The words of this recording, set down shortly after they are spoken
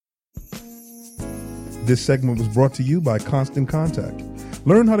This segment was brought to you by Constant Contact.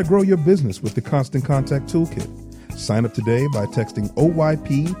 Learn how to grow your business with the Constant Contact Toolkit. Sign up today by texting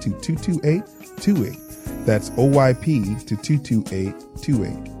OYP to 22828. That's OYP to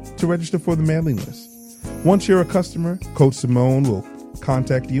 22828 to register for the mailing list. Once you're a customer, Coach Simone will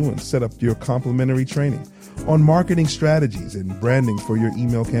contact you and set up your complimentary training on marketing strategies and branding for your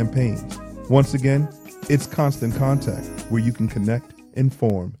email campaigns. Once again, it's Constant Contact, where you can connect,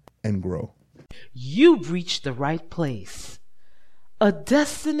 inform, and grow. You've reached the right place. A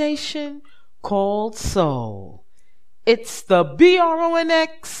destination called Soul. It's the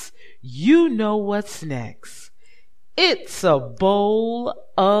BRONX. You know what's next. It's a bowl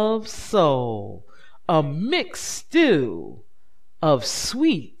of soul. A mixed stew of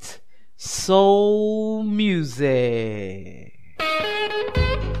sweet soul music.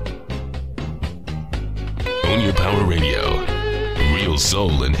 On your Power Radio. Real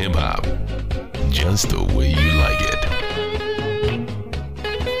soul and hip hop. Just the way you like it.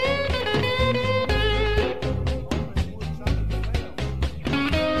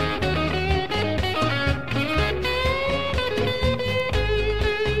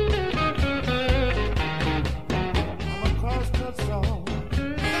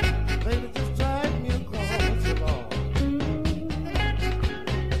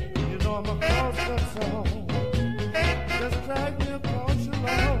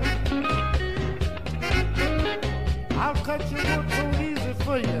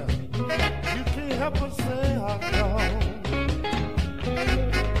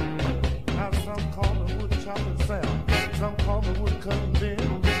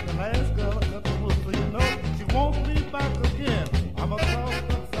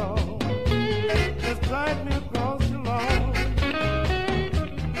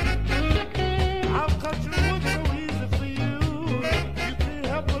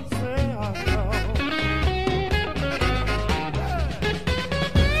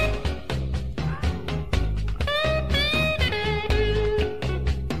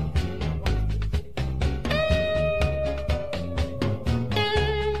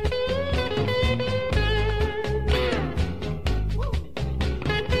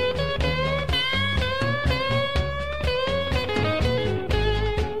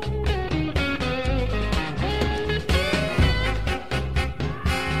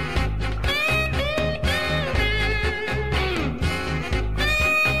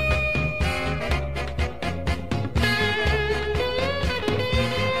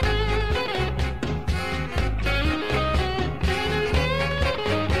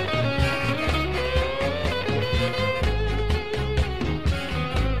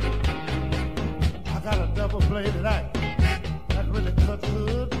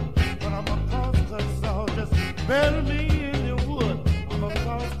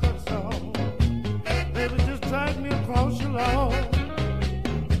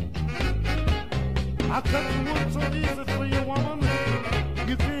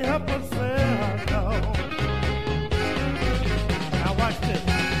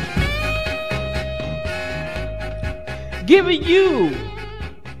 Giving you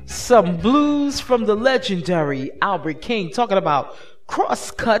some blues from the legendary Albert King, talking about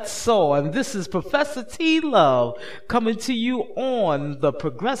Crosscut Soul. And this is Professor T. Love coming to you on the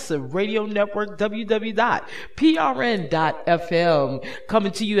Progressive Radio Network, www.prn.fm,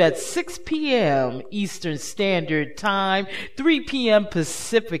 coming to you at 6 p.m. Eastern Standard Time, 3 p.m.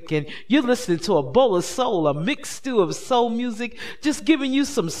 Pacific. And you're listening to a bowl of soul, a mixed stew of soul music, just giving you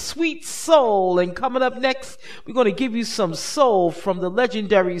some sweet soul. And coming up next, we're going to give you some soul from the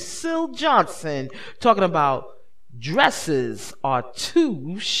legendary Syl Johnson, talking about Dresses Are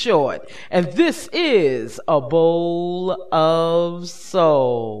Too Short. And this is a bowl of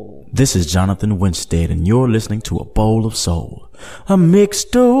soul. This is Jonathan Winstead, and you're listening to A Bowl of Soul, a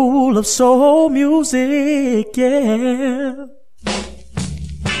mixed bowl of soul music, yeah.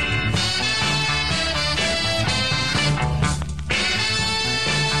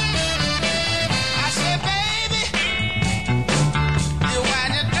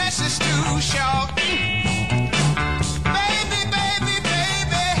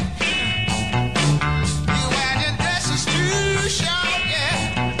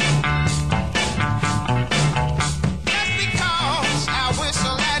 Because I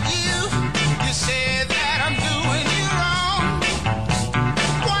whistle at you, you say that I'm doing you wrong.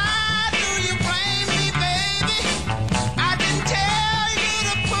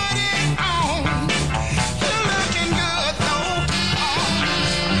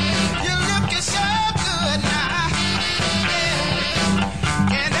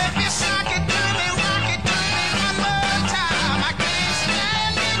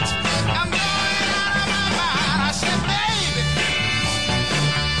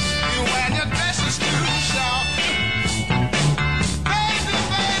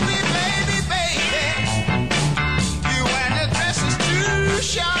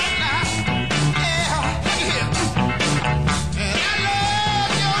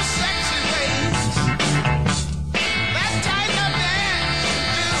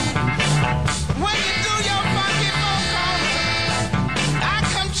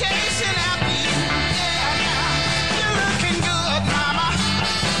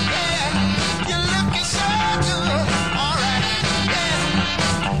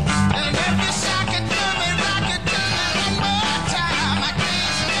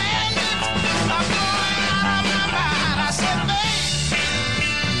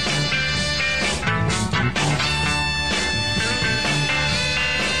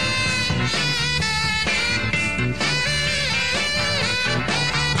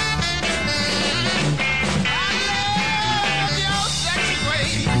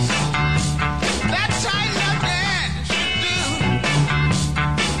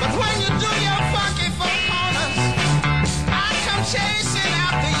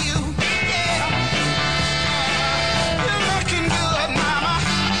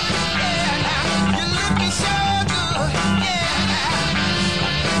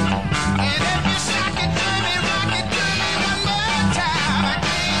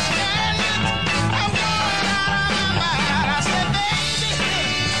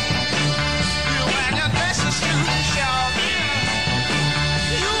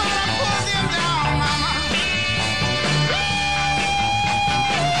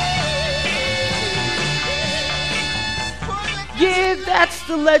 That's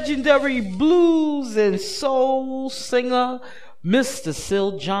the legendary blues and soul singer, Mr.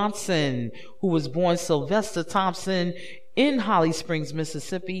 Syl Johnson, who was born Sylvester Thompson in Holly Springs,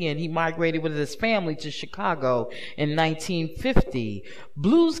 Mississippi, and he migrated with his family to Chicago in 1950.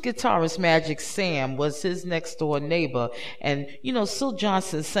 Blues guitarist Magic Sam was his next door neighbor, and Syl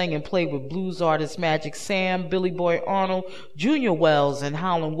Johnson sang and played with blues artists Magic Sam, Billy Boy Arnold, Junior Wells, and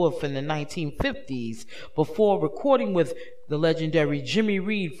Howlin' Wolf in the 1950s before recording with the legendary Jimmy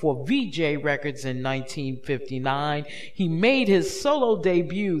Reed for VJ Records in 1959. He made his solo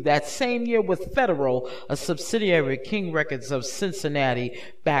debut that same year with Federal, a subsidiary of King Records of Cincinnati,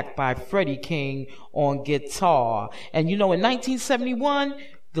 backed by Freddie King on guitar. And in 1971,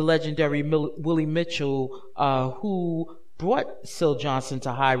 the legendary Willie Mitchell, who brought Syl Johnson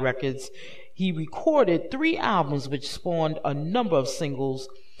to High Records, he recorded 3 albums which spawned a number of singles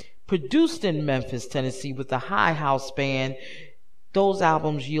produced in Memphis, Tennessee with the High House Band. Those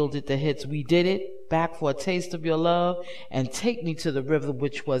albums yielded the hits We Did It, Back for a Taste of Your Love, and Take Me to the River,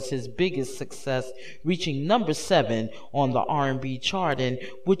 which was his biggest success, reaching number 7 on the R&B chart. And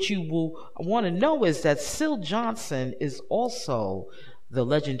what you will want to know is that Syl Johnson is also the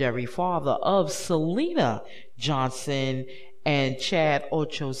legendary father of Selena Johnson and Chad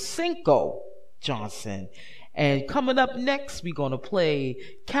Ochocinco Johnson. And coming up next, we're going to play,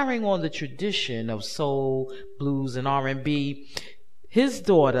 carrying on the tradition of soul, blues, and R&B, his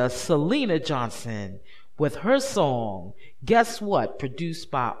daughter, Selena Johnson, with her song, Guess What?,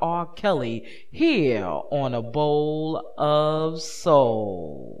 produced by R. Kelly, here on A Bowl of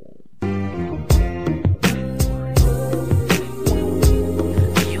Soul. You're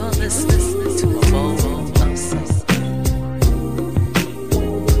listening to A Bowl of Soul.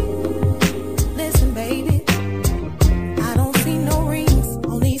 Listen, baby.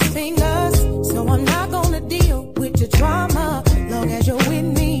 Drama, long as you're with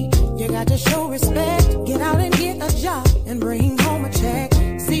me, you got to show respect. Get out and get a job and bring home a check.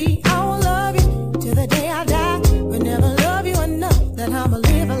 See, I will love you till the day I die, but never love you enough that I'ma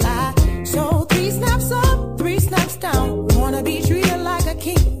live a lie. So 3 snaps up, 3 snaps down. Wanna be treated like a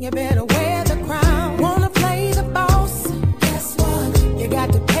king, you better wear the crown. Wanna play the boss? Guess what? You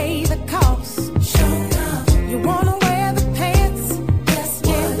got to pay the cost. Show enough. You wanna wear the pants? Guess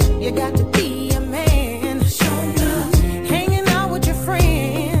what? Yeah, you got to be a man. Show enough.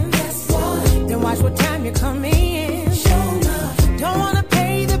 Watch what time you come in. Show enough. Don't wanna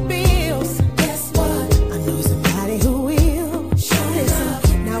pay the bills. Guess what? I know somebody who will. Show enough.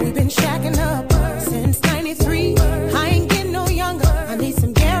 Now we've been shacking up since 93. I ain't getting no younger. I need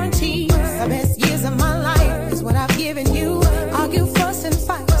some guarantees. The best years of my life is what I've given you. Argue, fuss, and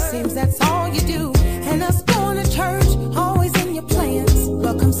fight. Seems that's all you do. And us going to church, always in your plans.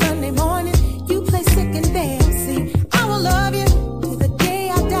 But come Sunday morning, you play sick and dance. See, I will love you till the day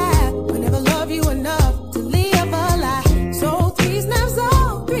I die. You enough to live a lie. So 3 snaps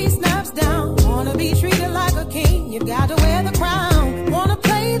up, 3 snaps down. Wanna be treated like a king, you gotta wear the crown. Wanna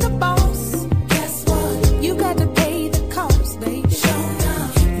play the boss? Guess what? You got to pay the cost, baby. Show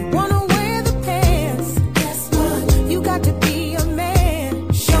enough. You wanna wear the pants? Guess what? You got to be a man.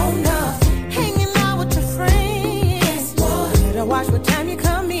 Show enough. Hanging out with your friends. Guess what? Better watch what time you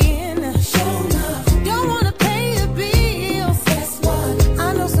come in. Show enough. Don't wanna pay the bills. Guess what?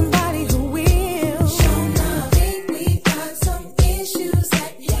 I know somebody who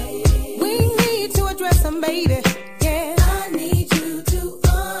baby, yeah. I need you to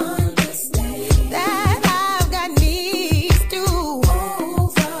understand that I've got needs to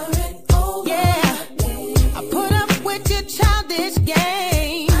over and over. Yeah, I put up with your childish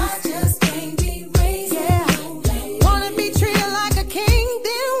games. I just can't be raised. Yeah, wanna be treated like a king,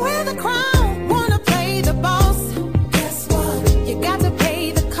 then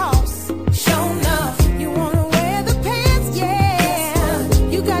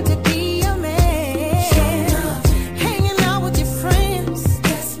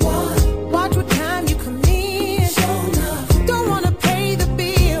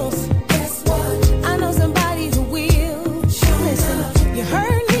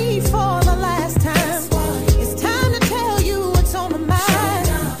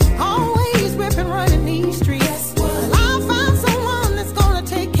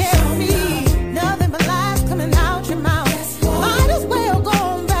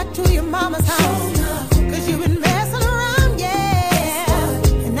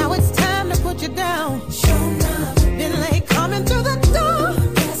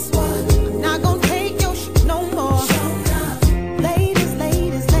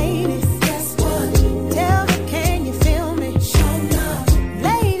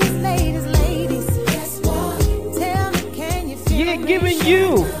giving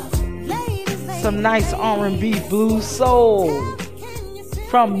you some nice R&B blues soul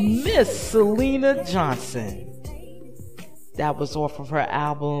from Miss Selena Johnson. That was off of her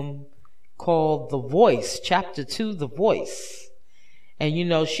album called The Voice, Chapter 2, The Voice. And, you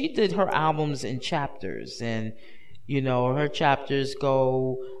know, she did her albums in chapters. And, you know, her chapters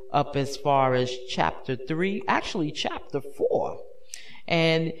go up as far as Chapter 3, actually Chapter 4.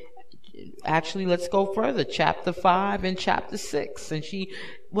 And actually, let's go further, Chapter 5 and Chapter 6. And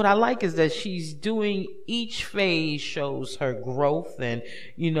what I like is that she's doing each phase shows her growth. And,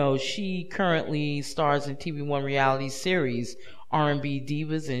 you know, she currently stars in TV One reality series, R&B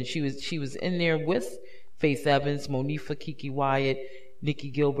Divas. And she was in there with Faith Evans, Monifa, Kiki Wyatt,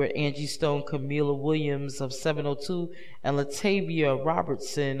 Nikki Gilbert, Angie Stone, Camila Williams of 702, and Latavia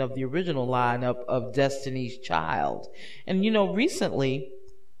Robertson of the original lineup of Destiny's Child. And, you know, recently,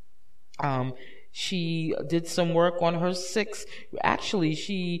 she did some work on her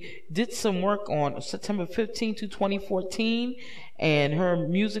she did some work on September 15 to 2014, and her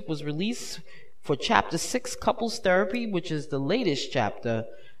music was released for Chapter 6, Couples Therapy, which is the latest chapter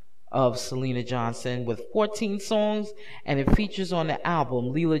of Selena Johnson, with 14 songs, and it features on the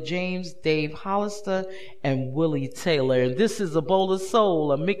album Leela James, Dave Hollister, and Willie Taylor. And this is A Bowl of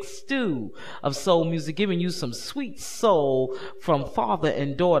Soul, a mixed stew of soul music, giving you some sweet soul from father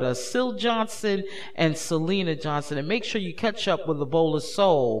and daughter, Syl Johnson and Selena Johnson. And make sure you catch up with A Bowl of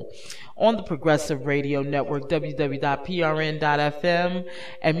Soul on the Progressive Radio Network, www.prn.fm.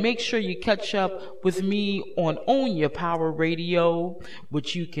 And make sure you catch up with me on Own Your Power Radio,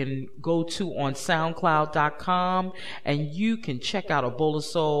 which you can go to on SoundCloud.com. And you can check out A Bowl of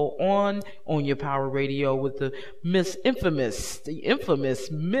Soul on Own Your Power Radio with the infamous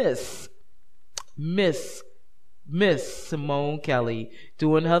Miss Simone Kelly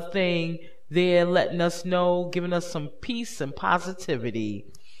doing her thing there, letting us know, giving us some peace and positivity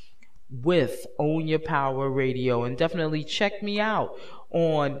with Own Your Power Radio. And definitely check me out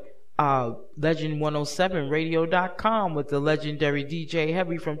on Legend107radio.com with the legendary DJ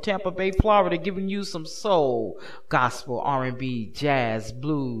Heavy from Tampa Bay, Florida, giving you some soul, gospel, R&B, jazz,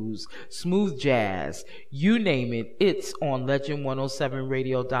 blues, smooth jazz, you name it, it's on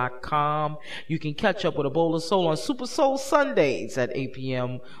Legend107radio.com. You can catch up with A Bowl of Soul on Super Soul Sundays at 8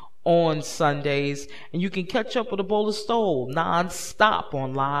 p.m. on Sundays, and you can catch up with A Bowl of Soul non-stop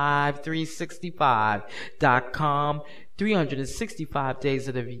on Live365.com 365 days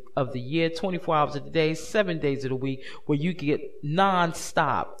of the year, 24 hours of the day, 7 days of the week, where you can get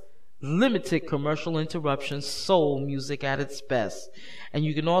non-stop, limited commercial interruptions, soul music at its best. And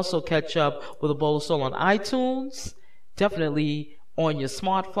you can also catch up with A Bowl of Soul on iTunes, definitely on your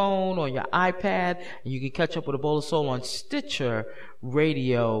smartphone, on your iPad, and you can catch up with A Bowl of Soul on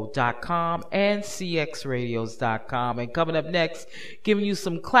StitcherRadio.com and CXRadios.com. And coming up next, giving you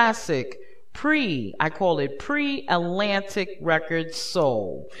some classic pre-Atlantic record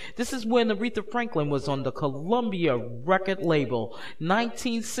soul. This is when Aretha Franklin was on the Columbia record label,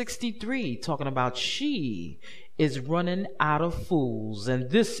 1963, talking about She Is Running Out of Fools. And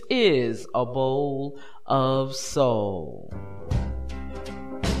this is A Bowl of Soul.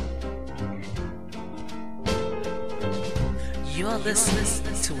 You're listening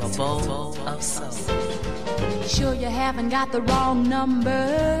to A Bowl of Soul. Sure you haven't got the wrong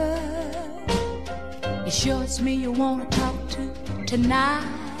number. You sure it's me you want to talk to tonight?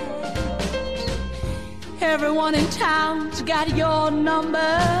 Everyone in town's got your number.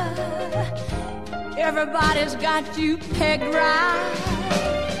 Everybody's got you pegged right.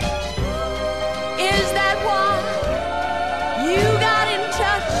 Is that why you got in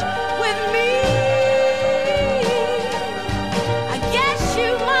touch with me? I guess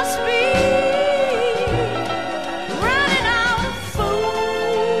you must be running out of fools.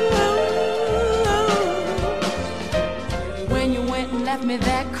 When you went and left me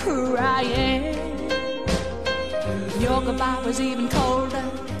there crying, your goodbye was even colder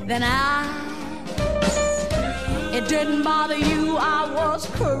than ice. It didn't bother you, I was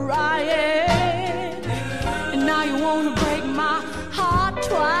crying. And now you want to break my heart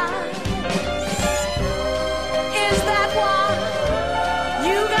twice. Is that why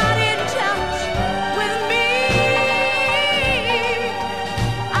you got in touch with me?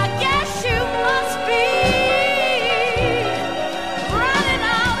 I guess you must be running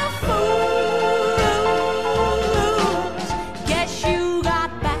out of fools. Guess you got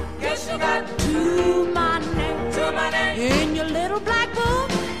back to my name in your little black book.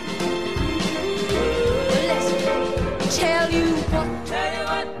 Tell you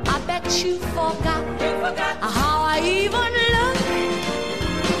what, I bet you forgot how I even look.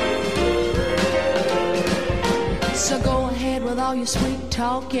 So go ahead with all all your sweet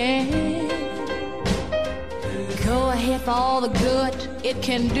talking. Go ahead for all the good it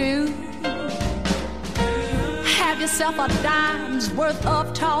can do. Have yourself a dime's worth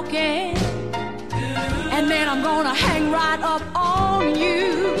of talking, and then I'm gonna hang right up on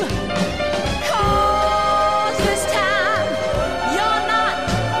you. 'Cause this time you're not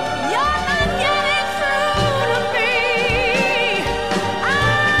getting through to me.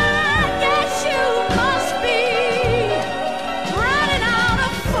 I guess you must be running out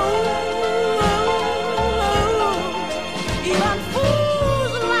of fools, even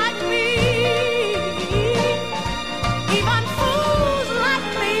fools like me, even fools like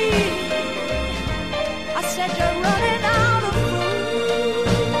me. I said you're running out of fools,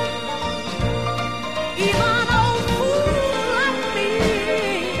 even old fools like me.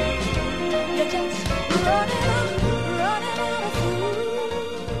 You're just running out of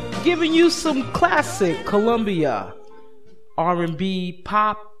fools. Giving you some classic Columbia R&B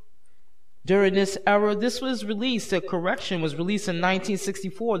pop during this era. This was released, a correction was released in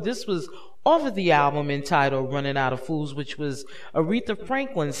 1964. This was off of the album entitled Running Out of Fools, which was Aretha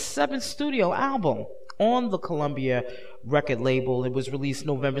Franklin's 7th studio album on the Columbia record label. It was released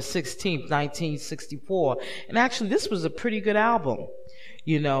November 16th, 1964. And actually, this was a pretty good album.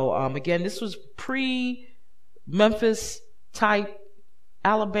 You know, again, this was pre-Memphis type,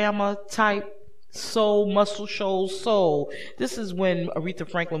 Alabama type soul, Muscle Shoals soul. This is when Aretha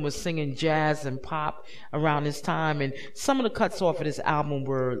Franklin was singing jazz and pop around this time, and some of the cuts off of this album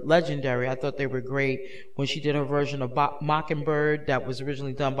were legendary. I thought they were great when she did her version of Mockingbird that was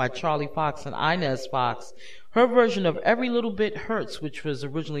originally done by Charlie Fox and Inez Fox. Her version of Every Little Bit Hurts, which was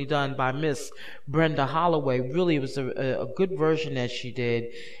originally done by Miss Brenda Holloway, really was a good version that she did.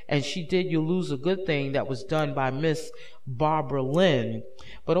 And she did You Lose a Good Thing that was done by Miss Barbara Lynn.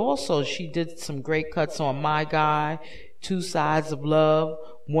 But also she did some great cuts on My Guy, Two Sides of Love,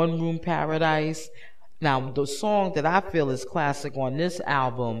 One Room Paradise. Now, the song that I feel is classic on this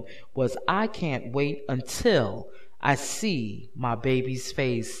album was I Can't Wait Until I See My Baby's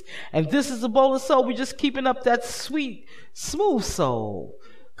Face. And this is a bowl of soul. We're just keeping up that sweet, smooth soul.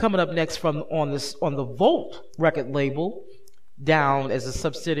 Coming up next on the Volt record label, down as a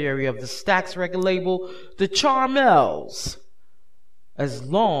subsidiary of the Stax record label, the Charmels, As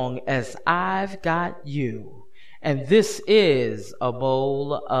Long As I've Got You. And this is a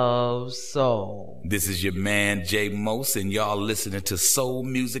bowl of soul. This is your man Jay Mose, and y'all listening to soul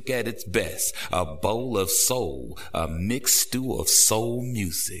music at its best. A bowl of soul, a mixed stew of soul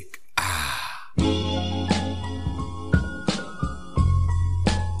music.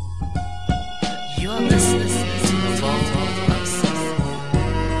 You're listening to the Bowl of Soul.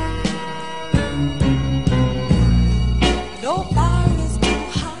 No fire is too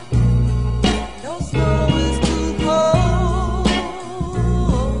hot, no snow is too cold.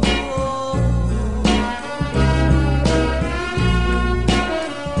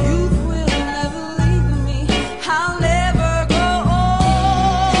 Youth will never leave me, I'll never grow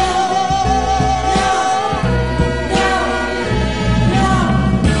old.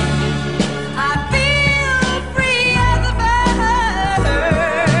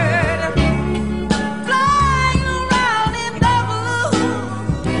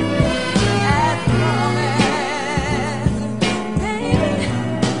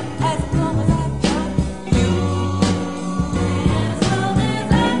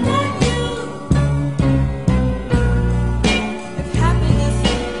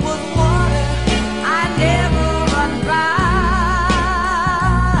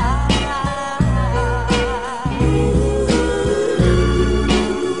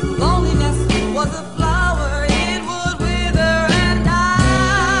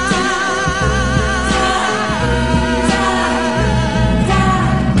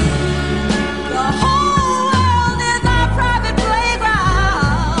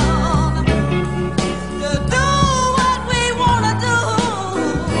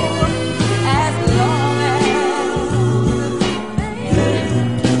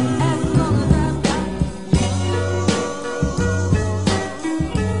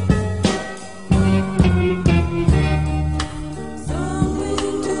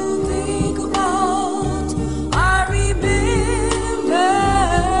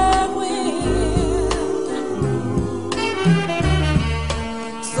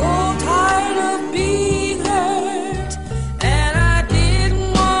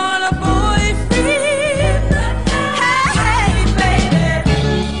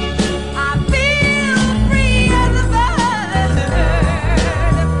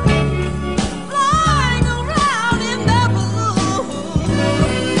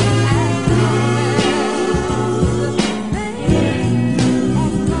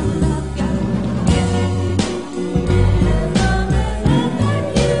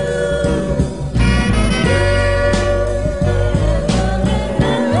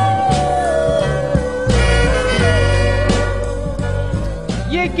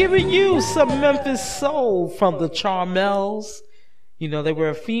 Giving you some Memphis soul from the Charmels. You know, they were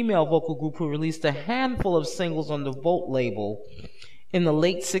a female vocal group who released a handful of singles on the Volt label in the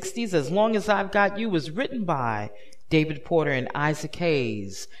late 60s. As Long as I've Got You was written by David Porter and Isaac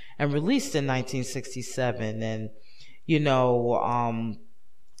Hayes and released in 1967. And, you know,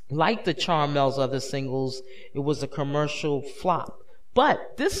 like the Charmels' other singles, it was a commercial flop.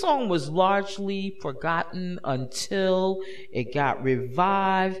 But this song was largely forgotten until it got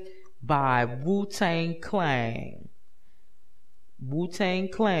revived by Wu-Tang Clan. Wu-Tang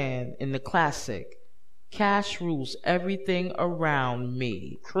Clan in the classic Cash Rules Everything Around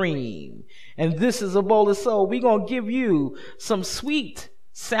Me, Cream. And this is A Bowl of Soul. We're going to give you some sweet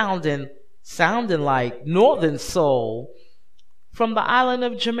sounding like Northern Soul from the island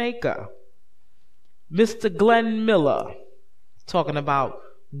of Jamaica. Mr. Glenn Miller talking about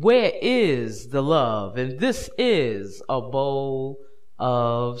Where Is the Love? And this is A Bowl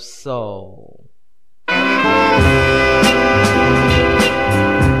of Soul.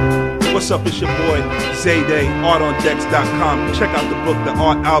 What's up, it's your boy Zayday, artondex.com. Check out the book, the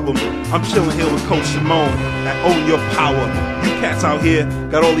art album. I'm chilling here with Coach Simone at Own Your Power. You cats out here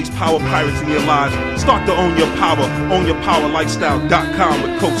got all these power pirates in your lives. Start to own your power. OwnYourPowerLifestyle.com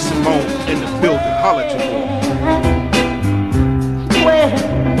with Coach Simone in the building. Holla at your boy. Where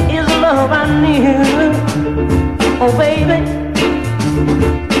is the love I knew? Oh, baby.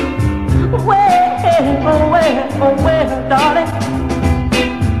 Where, darling?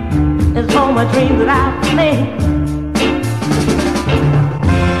 It's all my dreams that I've made.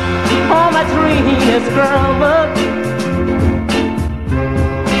 All my dreams is crumbled.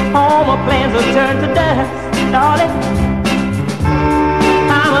 All my plans are turned to dust, darling.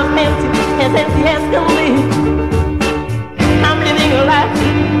 I'm as empty as can be. I'm living a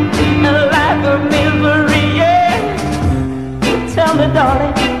life of misery, yeah. Tell me,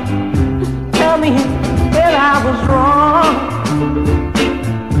 darling, tell me where I was wrong.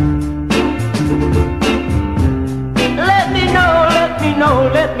 Let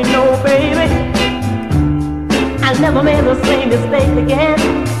me know, baby. I'll never make the same mistake again.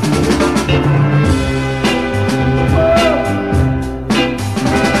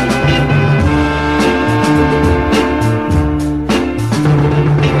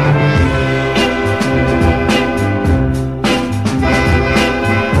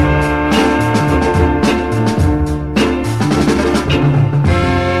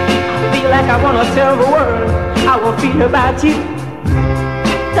 I feel like I wanna tell the world how I feel about you.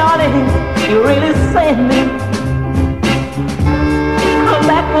 Darling, you really saved me. Come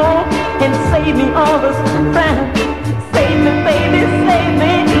back home and save me all this time. Save me, baby, save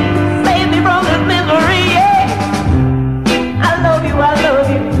me. Save me from this misery, yeah. I love you, I love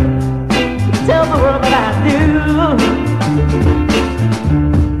you. Tell the world that I do.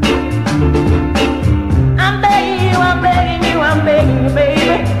 I'm begging you, I'm begging you, I'm begging you,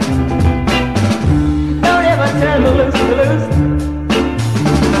 baby. Don't ever turn me loose,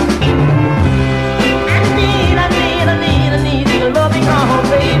 I need your loving arm,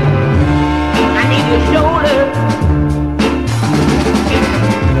 baby. I need your shoulder.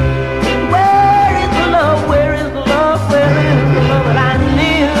 Where is the love? Where is the love? Where is the love that I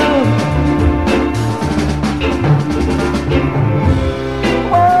knew?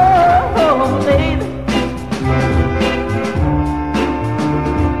 Oh, baby.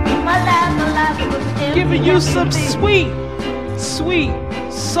 My life was empty. Giving you some sweet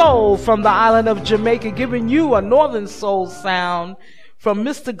soul from the island of Jamaica, giving you a Northern Soul sound from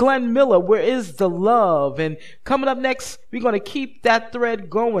Mr. Glenn Miller, Where Is the Love? And coming up next, we're going to keep that thread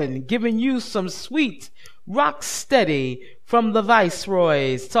going, giving you some sweet Rock Steady from the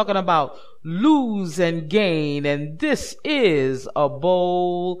Viceroys, talking about Lose and Gain. And this is A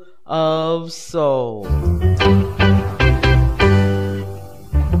Bowl of Soul.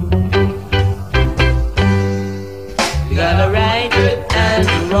 You gotta right and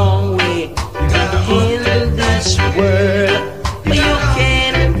the wrong way in this world, but you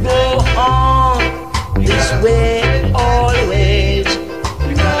can't go on this way always.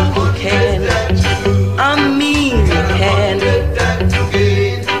 You can, I mean you can,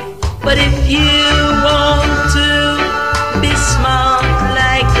 but if you want to be smart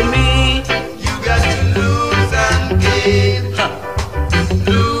like me, you got to lose and gain,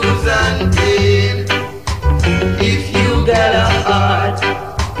 lose and gain. If you got a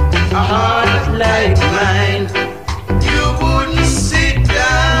heart like mine, you wouldn't sit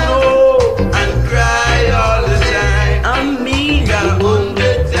down and cry all the time. I mean, you got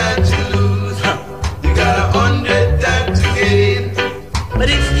 100 times to lose, you got 100 times to gain. But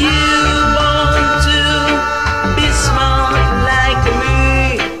if you want to be smart like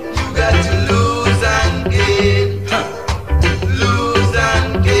me,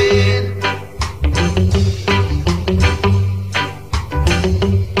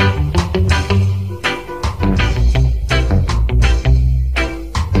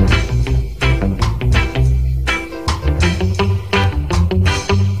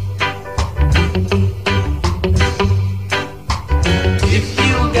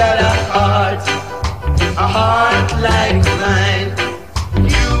 a heart like mine.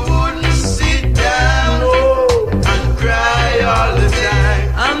 You wouldn't sit down and cry all the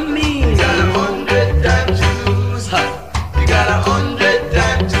time. I mean, you got 100 times to lose, you got 100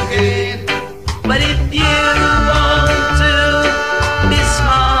 times to gain. But if you want to be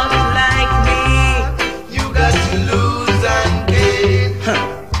smart like me, you got to lose and gain.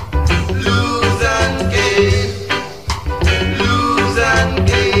 Lose and gain. Lose and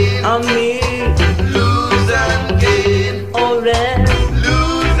gain. I mean, lose and gain. Alright.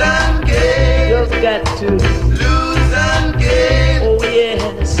 Lose and gain. You've got to lose and gain. Oh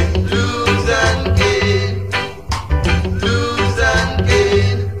yes. Lose and gain. Lose and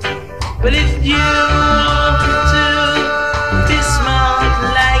gain. But if you want to be smart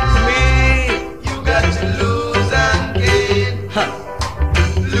like me, you got to lose and gain.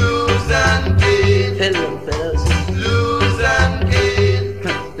 Lose and gain. Hello, fellas. Lose and gain.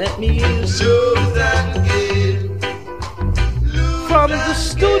 Let me use lose and gain. From the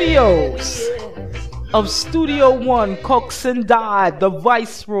studios of Studio One, Coxsone died, the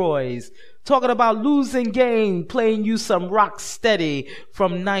Viceroys, talking about losing game, playing you some rock steady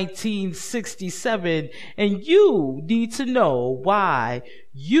from 1967, and you need to know why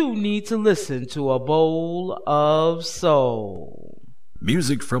you need to listen to A Bowl of Soul.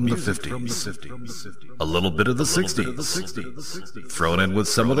 Music from the 50s, a little bit of the 60s, thrown in with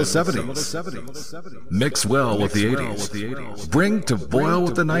some of the 70s, mix well with the 80s, bring to boil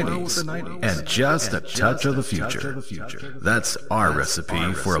with the 90s, and just a touch of the future. That's our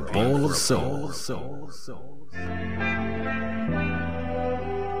recipe for a bowl of soul.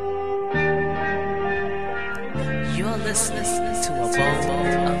 You're listening to A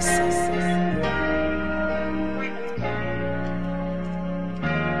Bowl of Soul.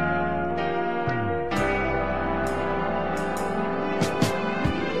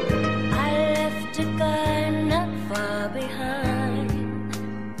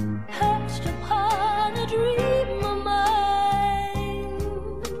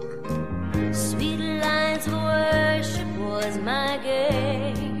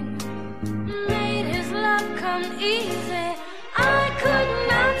 Easy, I could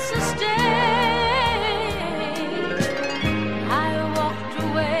not sustain. I walked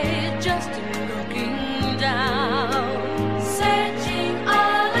away just looking down, searching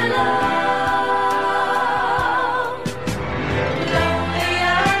all alone. Lonely,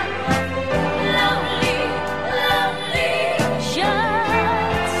 lonely, lonely,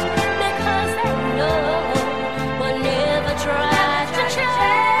 just because I know but never tried to change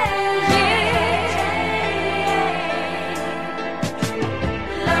it.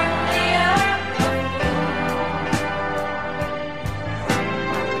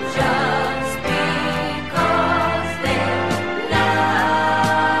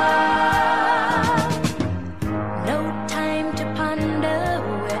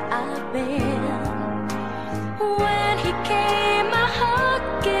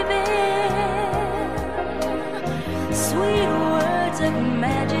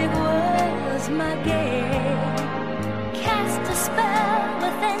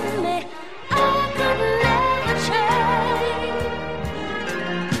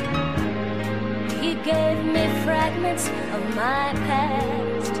 Of my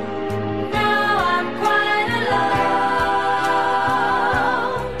past, now I'm quite alone.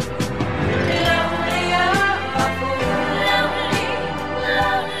 Lonely, lonely,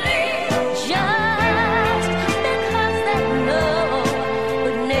 lonely, just because they know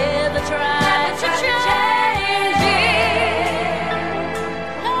but never tried to change it.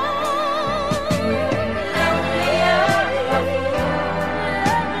 Lonely, lonely,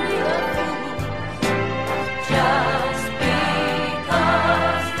 just because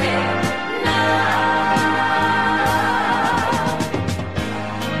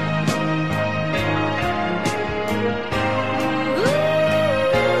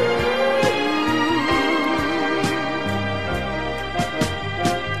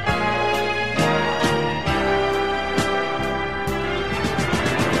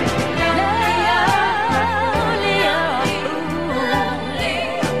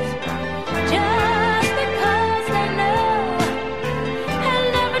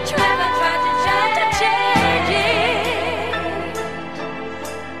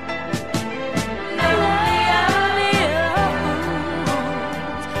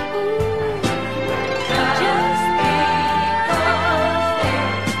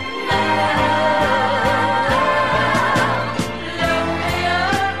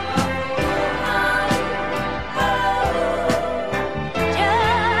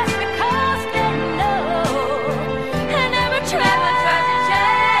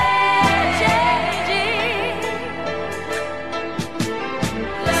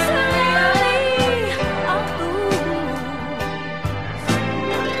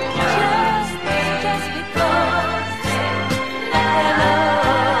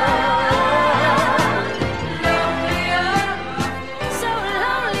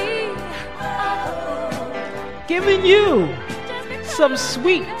giving you some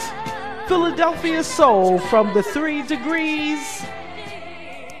sweet Philadelphia soul from the 3 Degrees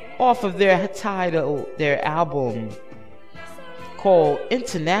off of their title, their album called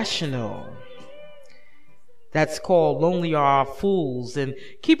International. That's called Lonely Are Our Fools, and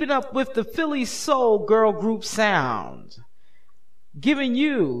keeping up with the Philly soul girl group sound. Giving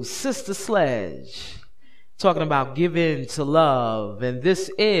you Sister Sledge, talking about giving to love, and this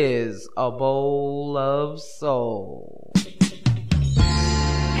is A Bowl of Soul.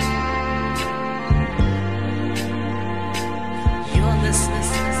 You're listening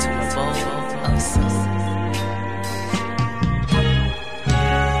to A Bowl of Soul.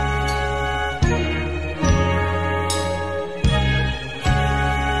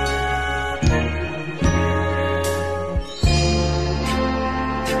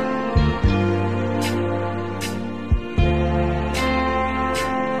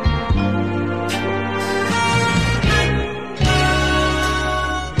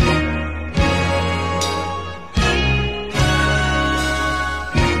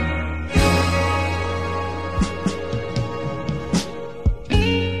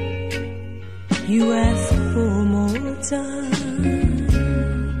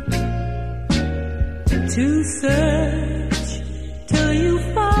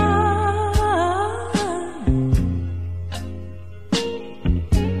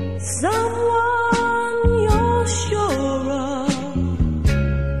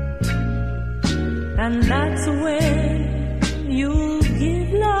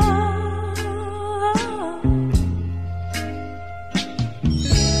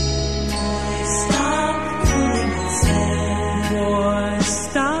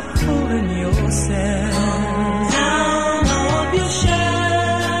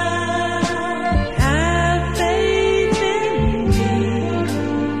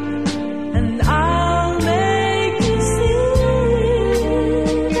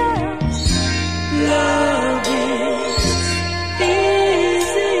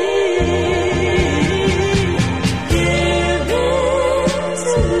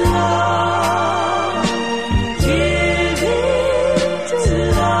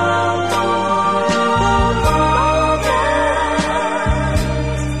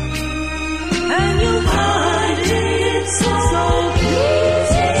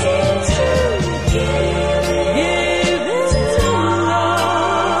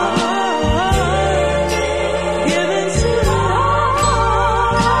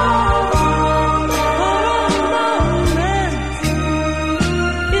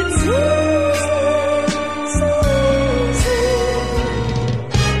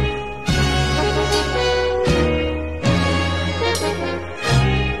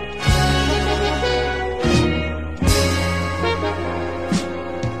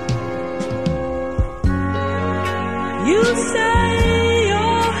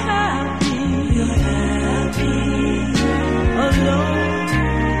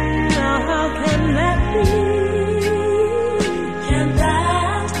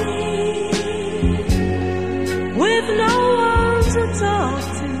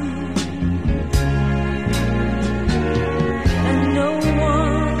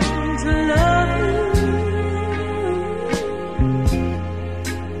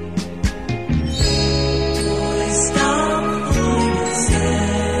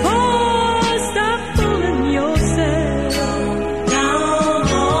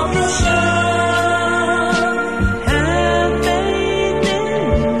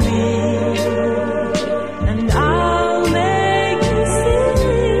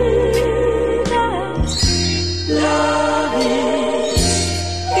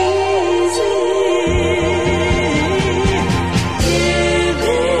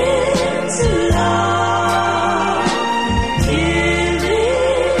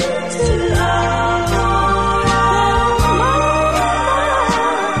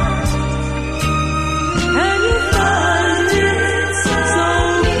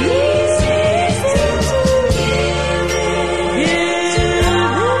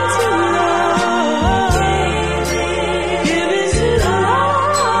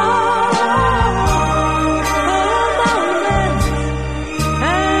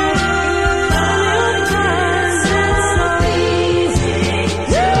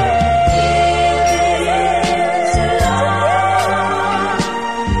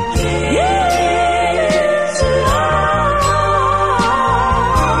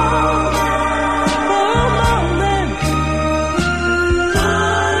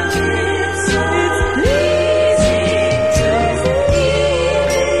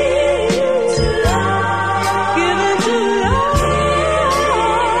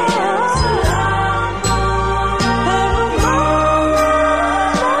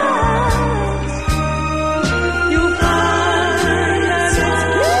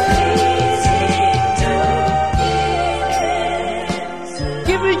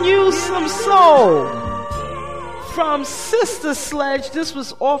 Soul from Sister Sledge. This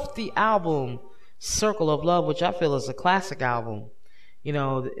was off the album Circle of Love, which I feel is a classic album. You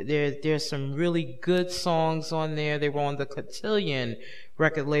know, there's some really good songs on there. They were on the Cotillion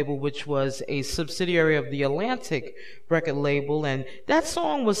record label, which was a subsidiary of the Atlantic record label, and that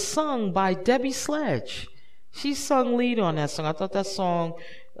song was sung by Debbie Sledge. She sung lead on that song. I thought that song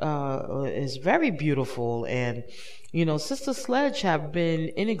is very beautiful. And you know, Sister Sledge have been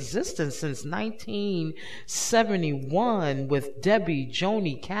in existence since 1971 with Debbie,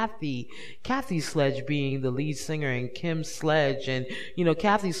 Joni, Kathy Sledge being the lead singer, and Kim Sledge. And, you know,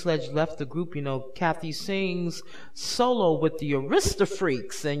 Kathy Sledge left the group. You know, Kathy sings solo with the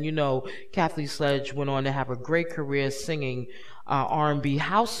Aristafreaks. And, you know, Kathy Sledge went on to have a great career singing R&B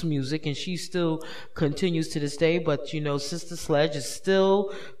house music, and she still continues to this day. But you know, Sister Sledge is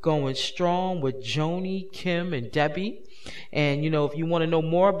still going strong with Joni, Kim, and Debbie. And you know, if you want to know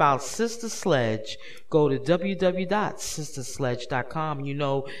more about Sister Sledge, go to www.sistersledge.com. You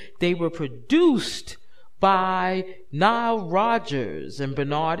know, they were produced by Nile Rodgers and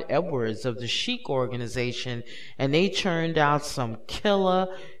Bernard Edwards of the Chic Organization, and they churned out some killer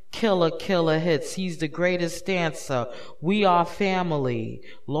hits. He's the Greatest Dancer, We Are Family,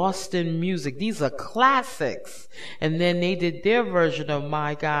 Lost in Music. These are classics. And then they did their version of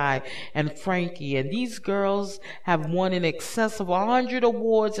My Guy and Frankie. And these girls have won in excess of 100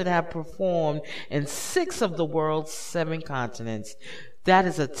 awards and have performed in 6 of the world's 7 continents. That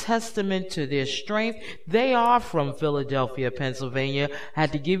is a testament to their strength. They are from Philadelphia, Pennsylvania. I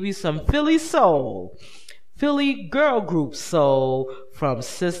had to give you some Philly soul. Philly girl group soul from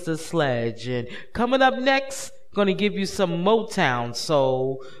Sister Sledge. And coming up next, going to give you some Motown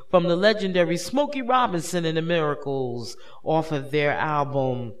soul from the legendary Smokey Robinson and the Miracles off of their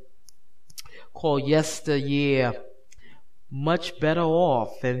album called Yesteryear, Much Better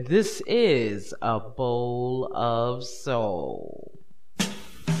Off. And this is A Bowl of Soul. You're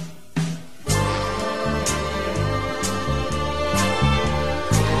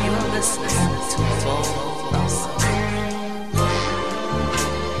listening to A Bowl of Soul.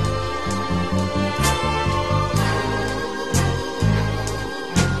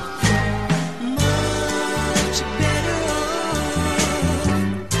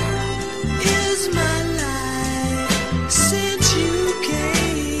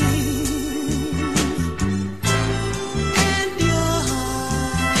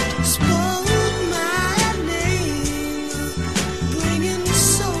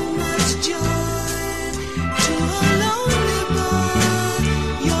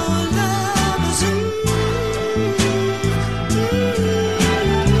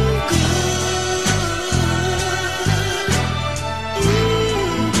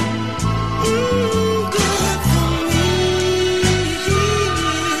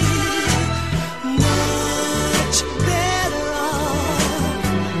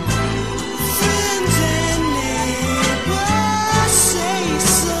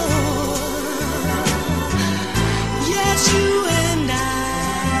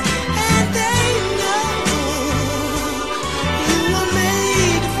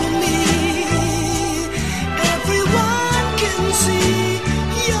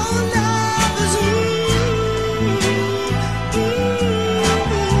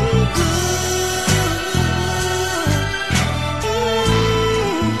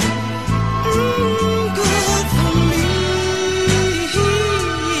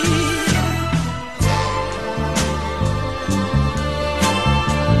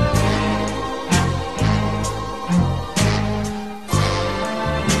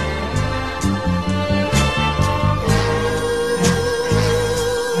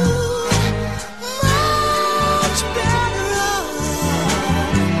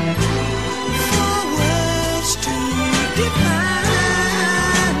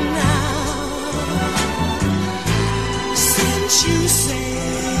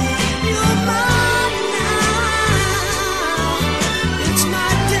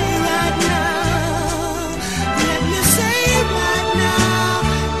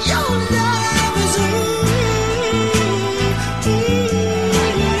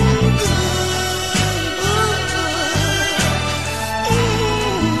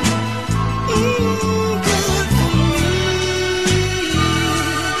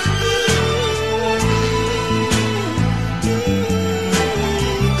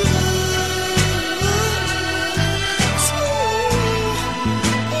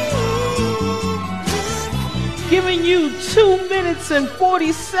 And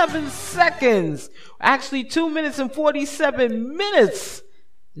 47 seconds, actually 2 minutes and 47 minutes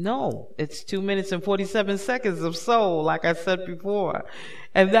No, it's 2 minutes and 47 seconds of soul, like I said before.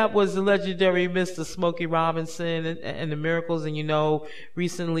 And that was the legendary Mr. Smokey Robinson and the Miracles. And you know,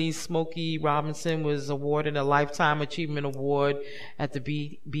 recently Smokey Robinson was awarded a Lifetime Achievement Award at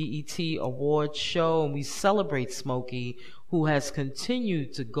the BET Awards show. And we celebrate Smokey, who has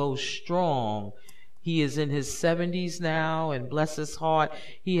continued to go strong. He is in his 70s now, and bless his heart,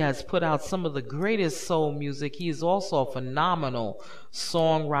 he has put out some of the greatest soul music. He is also a phenomenal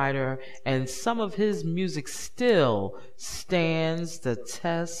songwriter, and some of his music still stands the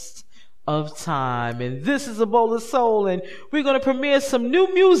test of time. And this is A Bowl of Soul, and we're going to premiere some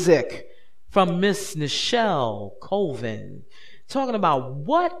new music from Miss Nichelle Colvin, talking about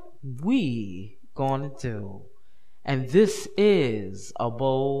what we gonna do. And this is A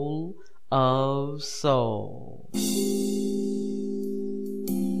Bowl of Soul.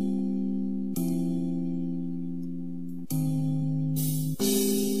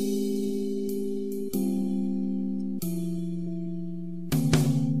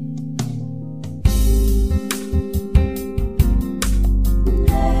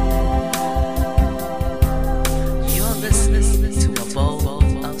 You're listening to A Bowl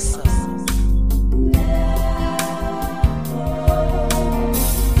of Soul.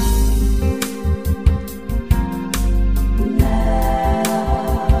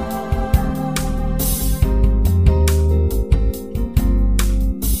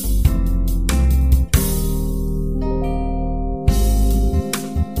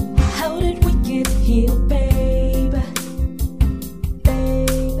 How did we get here, babe?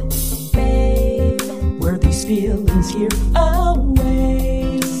 Babe, were these feelings here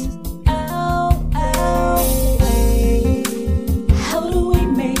always? Away. How do we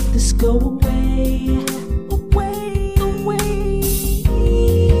make this go away? Away.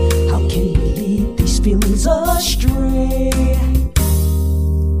 How can we lead these feelings astray?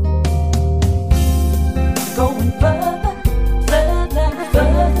 Going further, further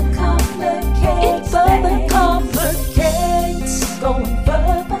complicates. It further complicates. Going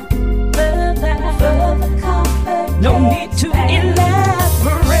further, complicates. No need to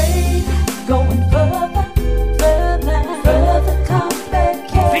elaborate. Going further,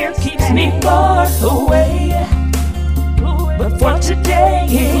 complicates. Fear keeps me far away. But for today,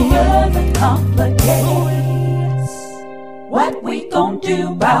 further complicates. What we gon'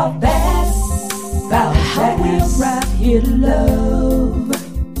 do about that? About how we arrive here, love.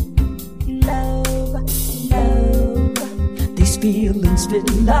 These feelings fit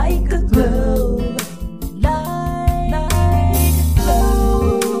like a glove. Like a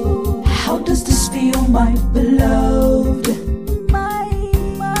glove. How does this feel, my beloved? My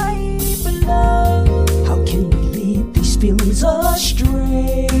beloved. How can we lead these feelings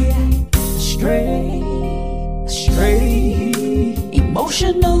astray? Astray.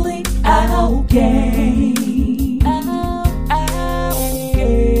 Emotionally, I'll gain.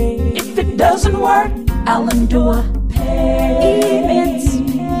 If it doesn't work, I'll endure immense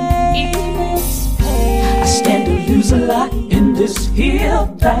pain. I stand to lose a lot in this here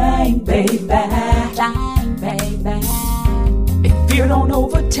thing, baby. If fear don't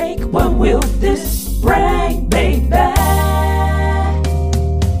overtake, what will this bring, baby?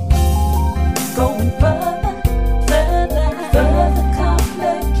 Going further,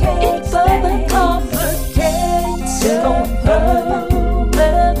 complicates. It further complicates. Going further,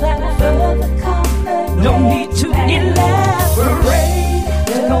 complicates. No need to elaborate.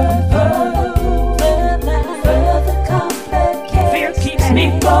 Going further, complicates. Fear keeps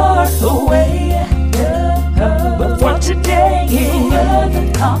me far away. But for today,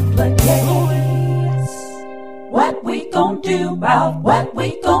 further complicates. What we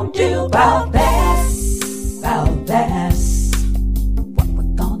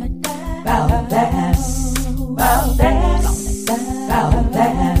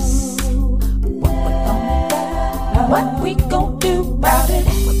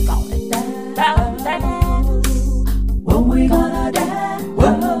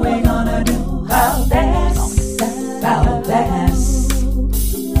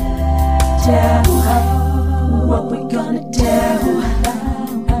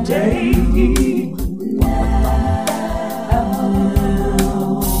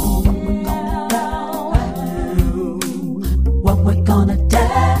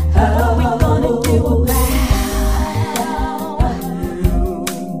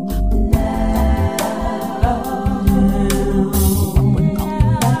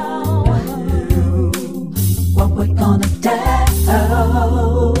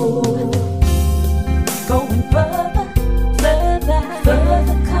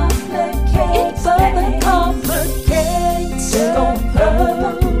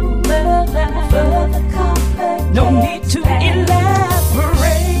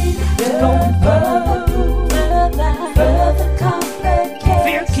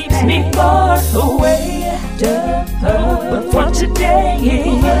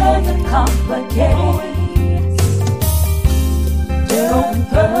today, further complicates. Going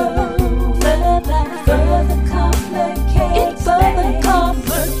further complicates. It further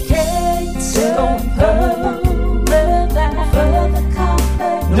complicates. Going further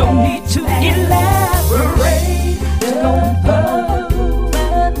complicates. No need to elaborate. Going further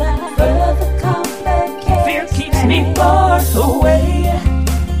complicates. Fear keeps me far away.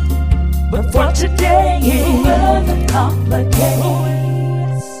 But for today, further complicates.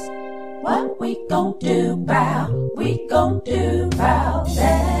 What we gon' do about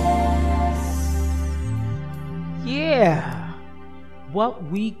that? Yeah, what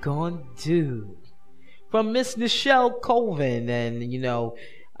we gonna do? From Miss Nichelle Colvin, and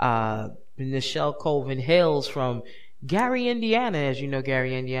Nichelle Colvin hails from Gary, Indiana. As you know,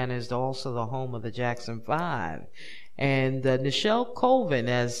 Gary, Indiana is also the home of the Jackson 5. And Nichelle Colvin,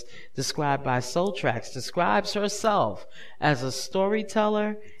 as described by Soul Tracks, describes herself as a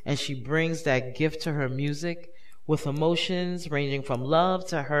storyteller, and she brings that gift to her music with emotions ranging from love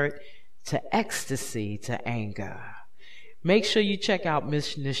to hurt to ecstasy to anger. Make sure you check out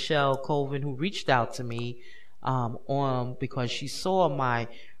Miss Nichelle Colvin, who reached out to me because she saw my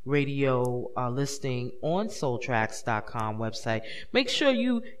radio listing on soultracks.com website. Make sure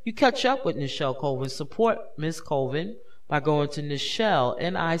you catch up with Nichelle Colvin. Support Miss Colvin by going to Nichelle,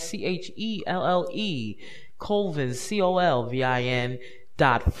 Nichelle, Colvin,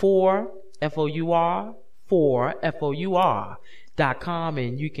 COLVIN.4FOUR.com,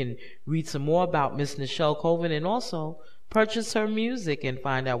 and you can read some more about Miss Nichelle Colvin and also purchase her music and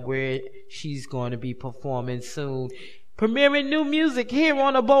find out where she's going to be performing soon. Premiering new music here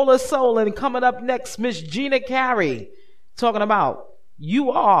on A Bowl of Soul, and coming up next, Miss Gina Carey talking about You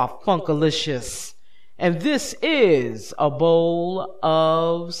Are Funkalicious. And this is A Bowl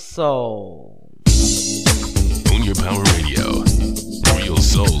of Soul. On your power radio, real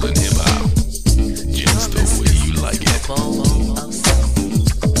soul and hip hop, just the way you like it. Bowl of Soul.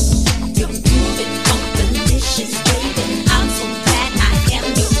 You're moving funkalicious, baby. I'm so glad I am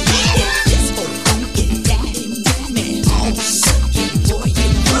your lady. This whole funky daddy movement, oh, sucking boy, you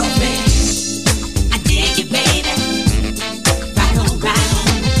grooving. I dig you, baby. Right on, right on.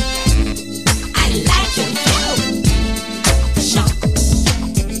 I like your flow, sharp.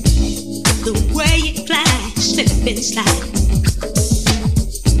 The way you glide, slip and slide.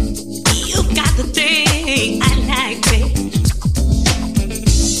 You got the thing I like, babe.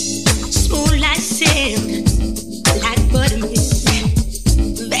 Smooth like silk, like buttermilk.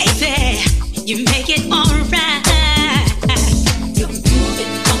 Baby, you make it alright. You're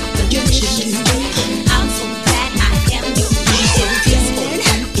moving funkalicious, baby. I'm so glad I am your lady. This whole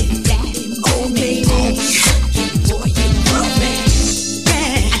funky daddy, oh baby, sucking boy, you grooving.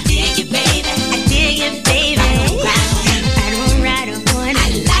 Yeah, I dig you, baby. I dig you, baby. Right on, right on. I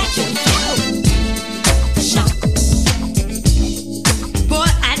like your flow, sharp. Boy,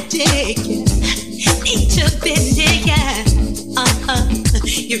 I dig you. Need to bend it, yeah.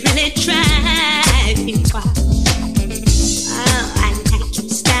 You really drive me wild. Oh, I like your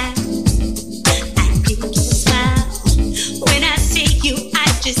style. I dig your smile. When I see you, I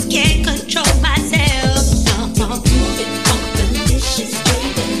just can't control myself. Moving funkalicious,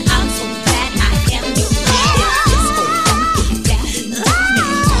 baby. I'm so glad I am your lady. This whole funky daddy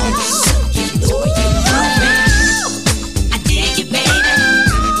movement, oh, sucking boy, you grooving. I dig you, baby.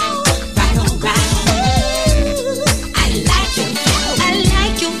 Right on, right on. I like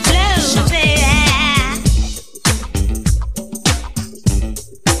your flow, baby.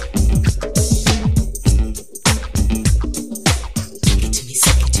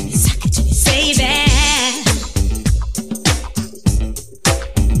 Suck it to me, baby.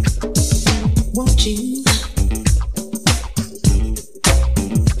 Won't you?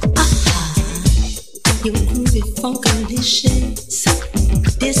 You're groovy, funkalicious,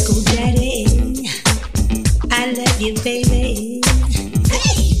 disco daddy. I love you, baby.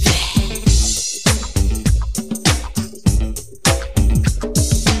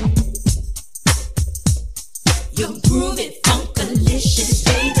 You're groovy, funkalicious,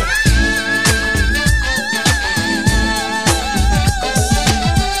 baby.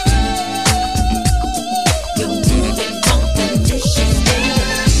 You're groovy, funkalicious, baby.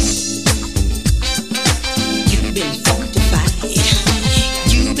 You've been funkified.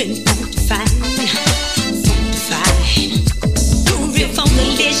 You've been funkified. Funkified.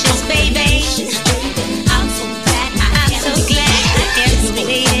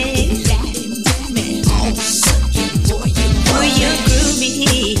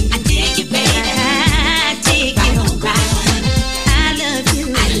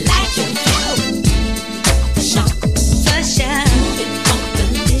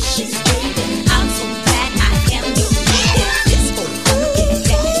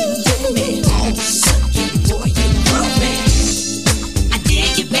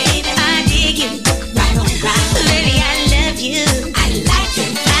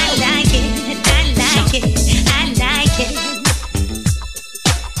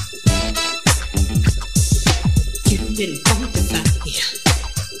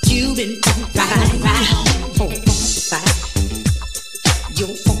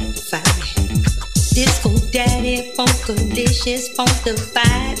 funkified. Disco daddy, funkalicious,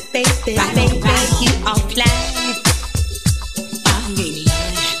 funkified, baby, right, baby, right. You are fly.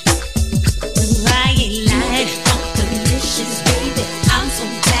 I ain't lying, funkalicious, baby. I'm so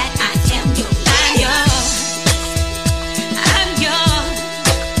glad I am yours.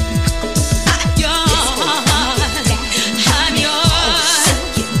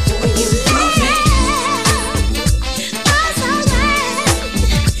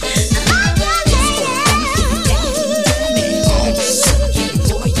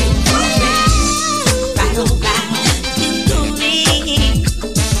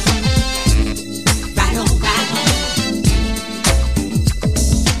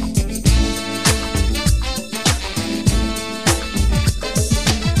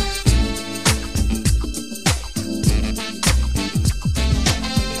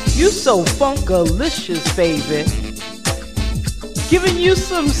 So funkalicious, baby. Giving you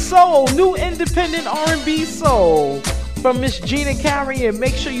some soul, new independent R&B soul from Miss Gina Carey, and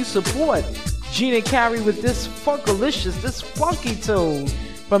make sure you support Gina Carey with this funkalicious, this funky tune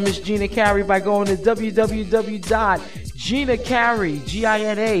from Miss Gina Carey by going to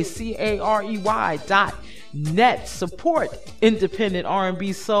www.ginacarey.net. Support independent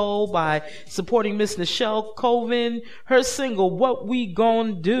R&B soul by supporting Miss Nichelle Colvin, her single What We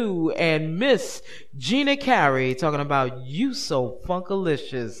Gon' Do, and Miss Gina Carey talking about You So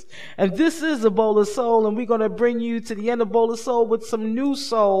Funkalicious. And this is A Bowl of Soul, and we're going to bring you to the end of Bowl of Soul with some new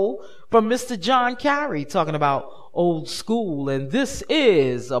soul from Mr. John Carey talking about old school. And this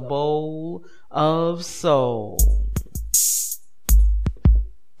is A Bowl of Soul.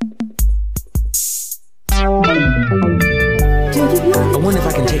 I wonder if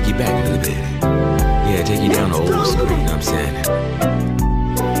I can take you back a little bit. Yeah, take you down the old school, you know what I'm saying?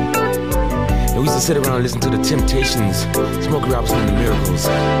 And we used to sit around and listen to the Temptations, Smokey Robinson and the Miracles,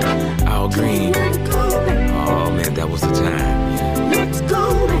 Al Green. Oh man, that was the time. Yeah.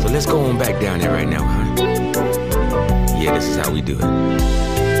 So let's go on back down there right now, huh? Yeah, this is how we do it.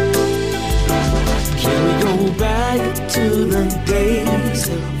 Can we go back to the days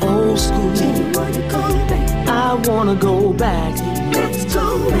of old school? I wanna go back. Let's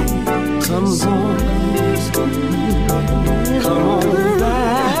go back. Come on. Come on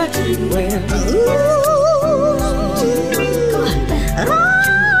back. Well,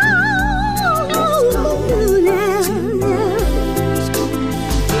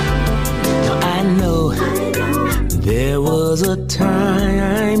 now I know there was a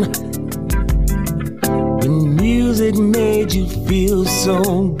time when music made you feel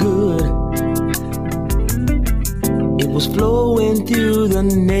so good. It was flowing through the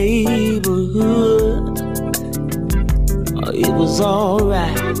neighborhood. It was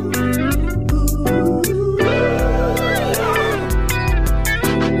alright.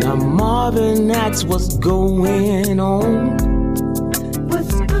 Now Marvin, that's what's going on.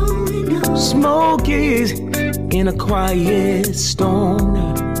 What's going on? Smokey's in a quiet storm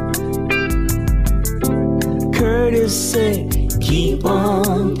now. Curtis said, keep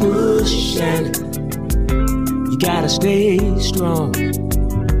on pushing. You gotta stay strong.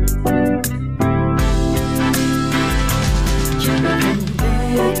 You go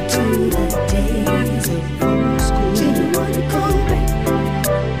back to the days of old school. Do you wanna go back?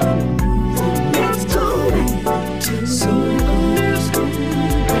 Let's go back to some old school.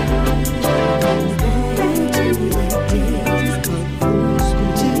 Back to the days of old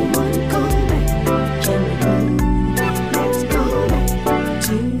school. Do you wanna go back? Can we go? Let's go back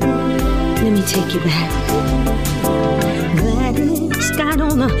to. Let me take you back. Got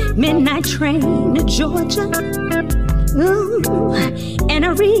on a midnight train to Georgia. Ooh, and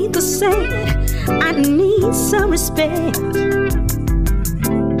Aretha said, I need some respect.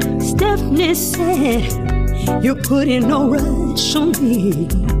 Stephanie said, you're putting no rush on me.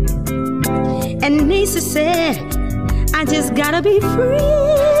 And Nisa said, I just gotta be free.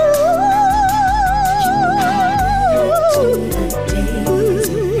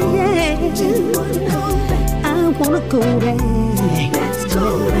 I wanna go back.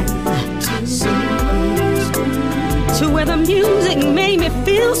 To where the music made me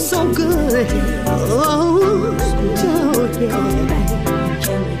feel so good. Oh, yeah.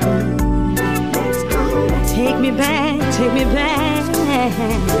 Take me back, take me back.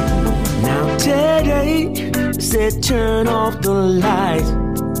 Now Teddy said turn off the lights.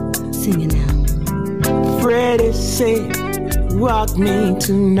 Sing it now. Freddie said rock me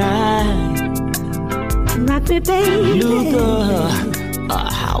tonight. Rock me, baby. Luther,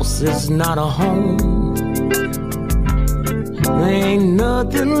 a house is not a home. There ain't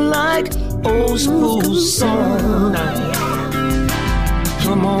nothing like old school song.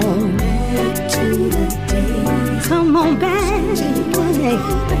 Come on back to the days. Come on back.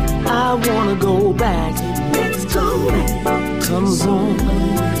 I wanna go back. Let's go back. Come on.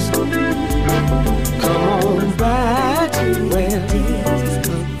 Come on back. Well,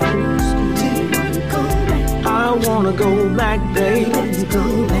 I wanna go back, baby. Let's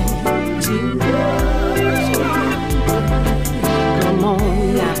go back to come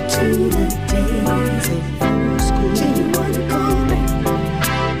on back to the days of school. Do you wanna go back?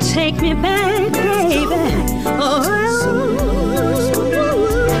 Take me back, baby. Oh,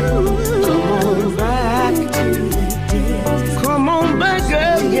 come on back. Come on back,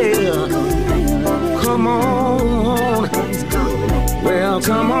 girl, yeah. Come on. Well,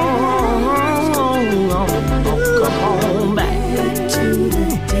 come on. Come on back to the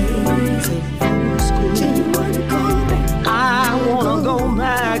days of school. Do you wanna go back? I wanna go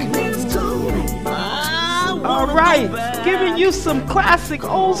back. Let's go back. All right, giving you some classic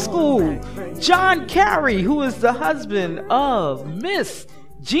old school. John Carey, who is the husband of Miss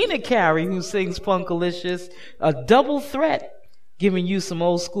Gina Carey, who sings Funkalicious, a double threat. Giving you some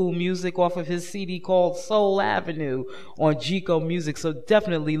old school music off of his CD called Soul Avenue on Gico Music. So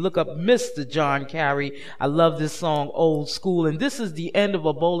definitely look up Mr. John Carey. I love this song, Old School. And this is the end of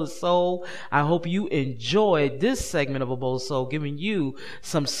A Bowl of Soul. I hope you enjoyed this segment of A Bowl of Soul, giving you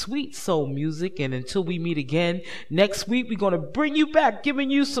some sweet soul music. And until we meet again next week, we're going to bring you back,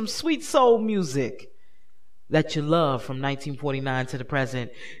 giving you some sweet soul music that you love from 1949 to the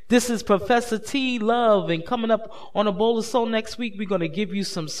present. This is Professor T. Love, and coming up on A Bowl of Soul next week, we're going to give you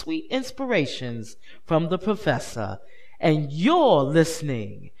some sweet inspirations from the Professor. And you're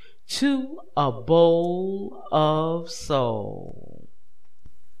listening to A Bowl of Soul.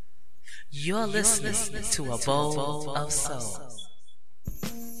 You're listening to A Bowl of Soul.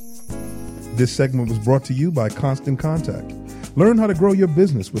 This segment was brought to you by Constant Contact. Learn how to grow your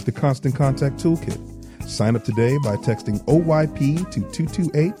business with the Constant Contact Toolkit. Sign up today by texting OYP to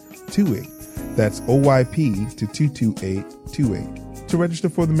 22828. That's OYP to 22828 to register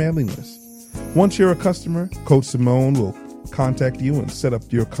for the mailing list. Once you're a customer, Coach Simone will contact you and set up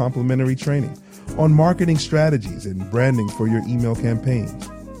your complimentary training on marketing strategies and branding for your email campaigns.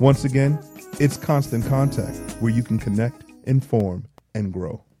 Once again, it's Constant Contact, where you can connect, inform, and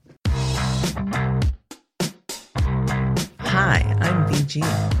grow. Hi, I'm BG.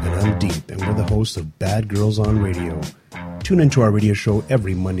 And I'm Deep, and we're the hosts of Bad Girls on Radio. Tune into our radio show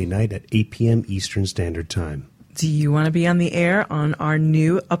every Monday night at 8 p.m. Eastern Standard Time. Do you want to be on the air on our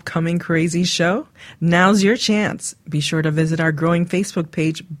new upcoming crazy show? Now's your chance. Be sure to visit our growing Facebook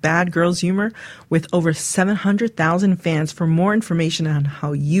page, Bad Girls Humor, with over 700,000 fans for more information on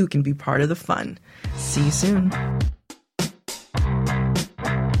how you can be part of the fun. See you soon.